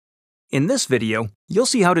In this video, you'll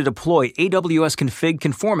see how to deploy AWS Config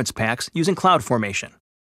conformance packs using CloudFormation.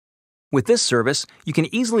 With this service, you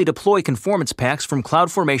can easily deploy conformance packs from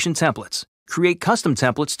CloudFormation templates, create custom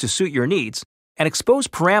templates to suit your needs, and expose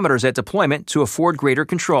parameters at deployment to afford greater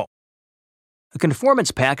control. A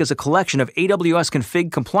conformance pack is a collection of AWS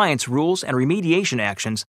Config compliance rules and remediation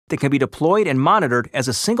actions that can be deployed and monitored as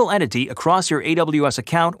a single entity across your AWS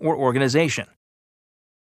account or organization.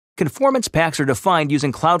 Conformance packs are defined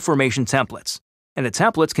using CloudFormation templates, and the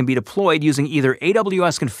templates can be deployed using either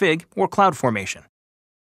AWS Config or CloudFormation.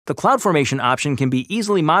 The CloudFormation option can be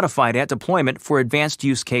easily modified at deployment for advanced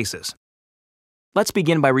use cases. Let's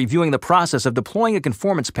begin by reviewing the process of deploying a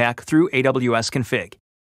conformance pack through AWS Config.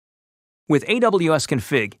 With AWS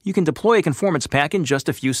Config, you can deploy a conformance pack in just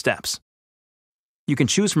a few steps. You can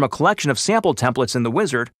choose from a collection of sample templates in the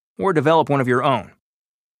wizard or develop one of your own.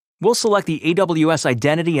 We'll select the AWS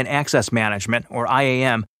Identity and Access Management, or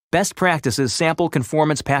IAM, Best Practices Sample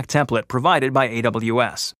Conformance Pack template provided by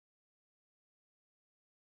AWS.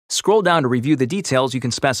 Scroll down to review the details you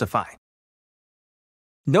can specify.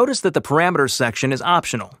 Notice that the Parameters section is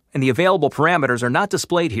optional, and the available parameters are not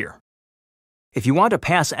displayed here. If you want to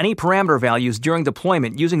pass any parameter values during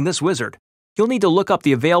deployment using this wizard, you'll need to look up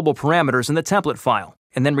the available parameters in the template file,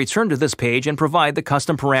 and then return to this page and provide the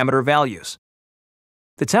custom parameter values.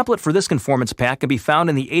 The template for this conformance pack can be found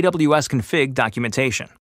in the AWS Config documentation.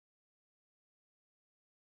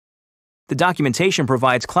 The documentation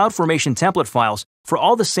provides CloudFormation template files for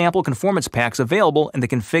all the sample conformance packs available in the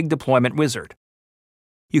Config deployment wizard.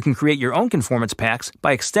 You can create your own conformance packs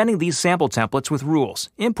by extending these sample templates with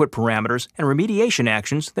rules, input parameters, and remediation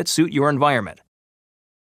actions that suit your environment.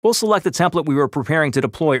 We'll select the template we were preparing to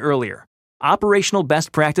deploy earlier, Operational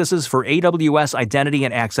Best Practices for AWS Identity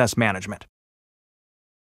and Access Management.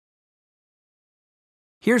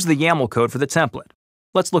 Here's the YAML code for the template.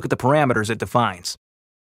 Let's look at the parameters it defines.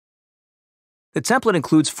 The template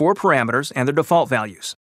includes 4 parameters and their default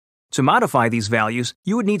values. To modify these values,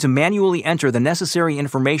 you would need to manually enter the necessary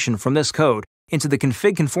information from this code into the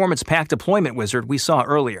Config Conformance Pack deployment wizard we saw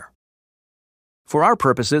earlier. For our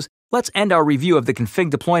purposes, let's end our review of the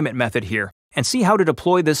config deployment method here and see how to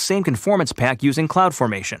deploy this same conformance pack using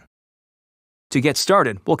CloudFormation. To get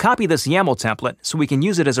started, we'll copy this YAML template so we can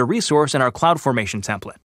use it as a resource in our CloudFormation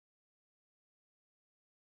template.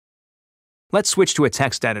 Let's switch to a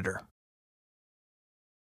text editor.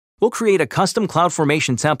 We'll create a custom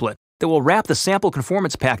CloudFormation template that will wrap the sample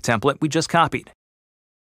conformance pack template we just copied.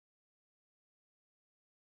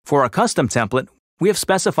 For our custom template, we have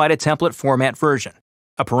specified a template format version,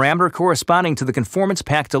 a parameter corresponding to the conformance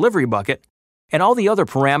pack delivery bucket, and all the other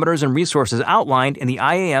parameters and resources outlined in the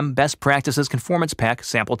IAM Best Practices Conformance Pack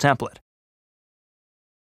sample template.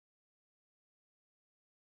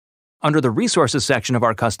 Under the Resources section of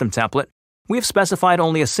our custom template, we have specified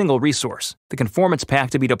only a single resource, the conformance pack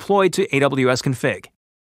to be deployed to AWS Config.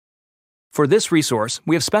 For this resource,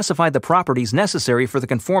 we have specified the properties necessary for the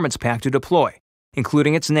conformance pack to deploy,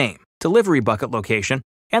 including its name, delivery bucket location,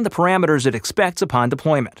 and the parameters it expects upon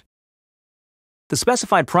deployment. The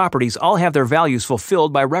specified properties all have their values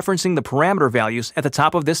fulfilled by referencing the parameter values at the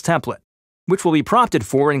top of this template, which will be prompted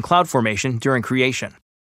for in CloudFormation during creation.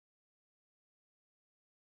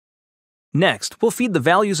 Next, we'll feed the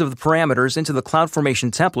values of the parameters into the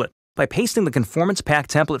CloudFormation template by pasting the conformance pack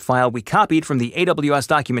template file we copied from the AWS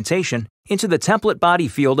documentation into the template body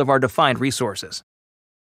field of our defined resources.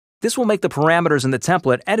 This will make the parameters in the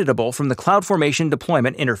template editable from the CloudFormation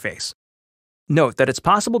deployment interface. Note that it's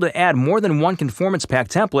possible to add more than one conformance pack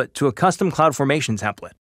template to a custom CloudFormation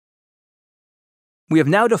template. We have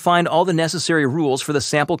now defined all the necessary rules for the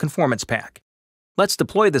sample conformance pack. Let's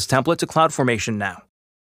deploy this template to CloudFormation now.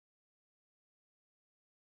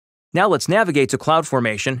 Now let's navigate to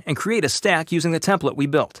CloudFormation and create a stack using the template we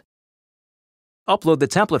built. Upload the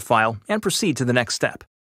template file and proceed to the next step.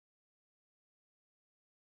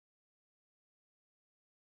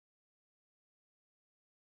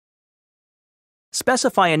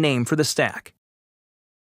 Specify a name for the stack.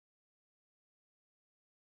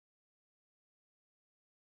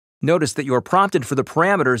 Notice that you are prompted for the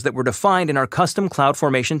parameters that were defined in our custom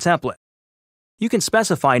CloudFormation template. You can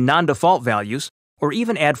specify non-default values, or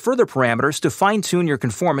even add further parameters to fine-tune your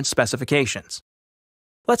conformance specifications.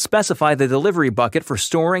 Let's specify the delivery bucket for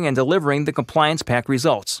storing and delivering the compliance pack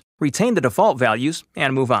results, retain the default values,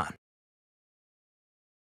 and move on.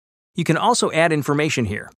 You can also add information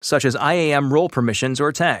here, such as IAM role permissions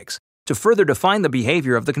or tags, to further define the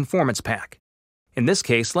behavior of the conformance pack. In this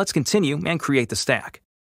case, let's continue and create the stack.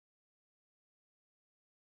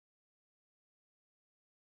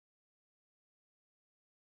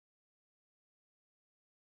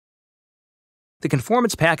 The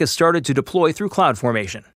Conformance pack has started to deploy through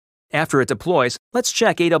CloudFormation. After it deploys, let's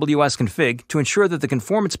check AWS Config to ensure that the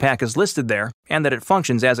Conformance pack is listed there and that it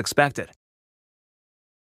functions as expected.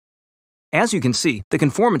 As you can see, the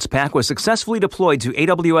Conformance pack was successfully deployed to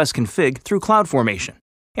AWS Config through CloudFormation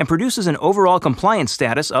and produces an overall compliance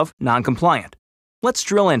status of non-compliant. Let's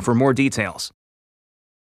drill in for more details.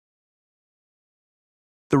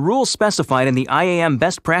 The rules specified in the IAM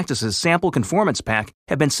Best Practices Sample Conformance Pack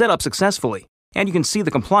have been set up successfully, and you can see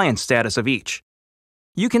the compliance status of each.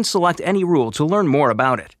 You can select any rule to learn more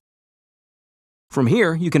about it. From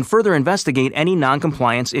here, you can further investigate any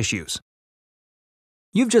non-compliance issues.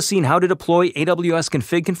 You've just seen how to deploy AWS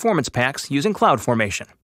Config Conformance packs using CloudFormation.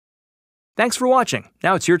 Thanks for watching.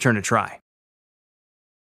 Now it's your turn to try.